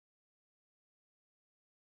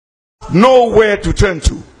know where to turn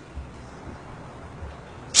to.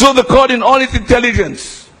 So the court, in all its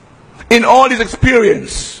intelligence, in all its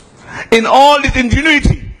experience, in all its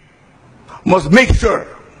ingenuity, must make sure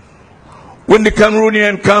when the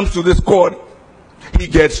Cameroonian comes to this court, he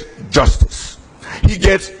gets justice. He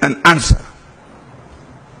gets an answer.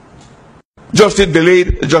 Justice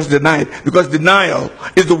delayed, justice denied, because denial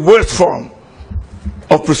is the worst form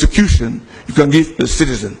of persecution you can give a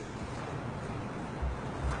citizen.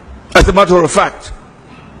 As a matter of fact,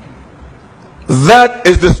 that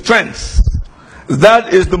is the strength,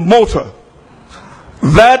 that is the motor,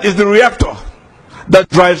 that is the reactor that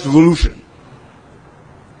drives revolution.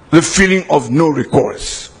 The feeling of no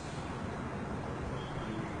recourse.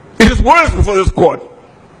 It is worse before this court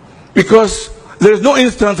because there is no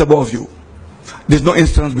instance above you. There is no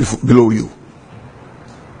instance below you.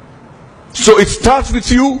 So it starts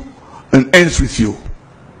with you and ends with you.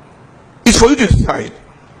 It's for you to decide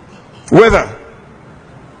whether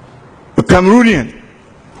a Cameroonian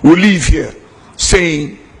will leave here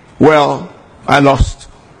saying, well, I lost,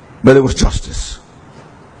 but there was justice.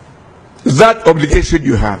 That obligation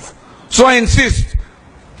you have. So I insist,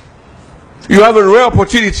 you have a rare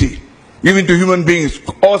opportunity given to human beings,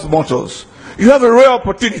 us mortals. You have a rare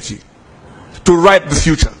opportunity to write the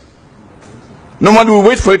future. No one will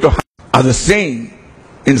wait for it to happen. Are the same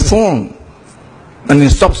in form and in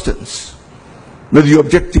substance, but the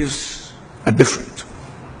objectives are different.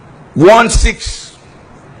 One seeks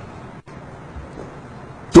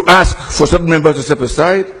to ask for certain members to step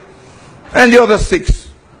aside, and the other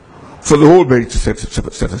seeks for the whole body to set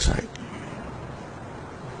aside.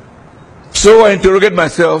 So I interrogate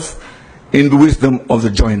myself in the wisdom of the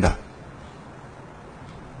joiner.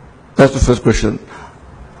 That's the first question,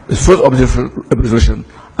 the first observation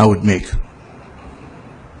I would make.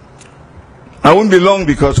 I won't be long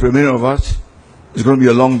because for many of us, it's going to be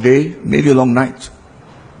a long day, maybe a long night.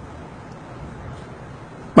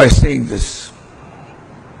 By saying this,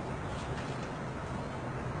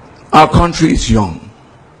 our country is young.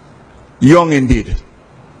 Young indeed.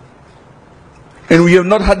 And we have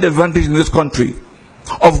not had the advantage in this country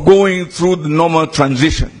of going through the normal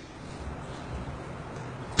transition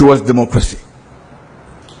towards democracy.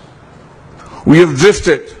 We have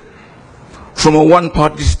drifted from a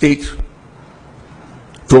one-party state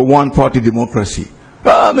to a one-party democracy.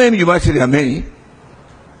 Maybe you might say there are many,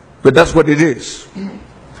 but that's what it is.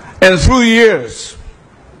 And through the years,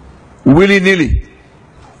 willy-nilly,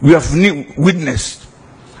 we have witnessed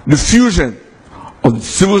the fusion of the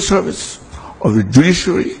civil service, of the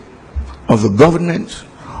judiciary, of the government,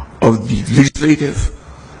 of the legislative,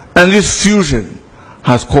 and this fusion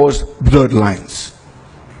has caused blurred lines.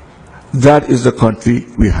 That is the country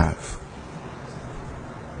we have.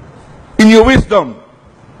 In your wisdom,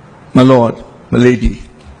 my lord, my lady,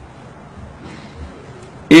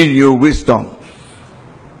 in your wisdom,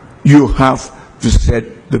 you have to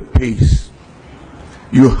set the pace.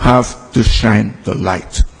 You have to shine the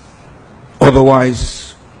light.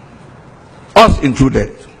 Otherwise, us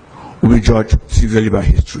included, will be judged severely by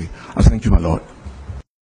history. I thank you, my lord.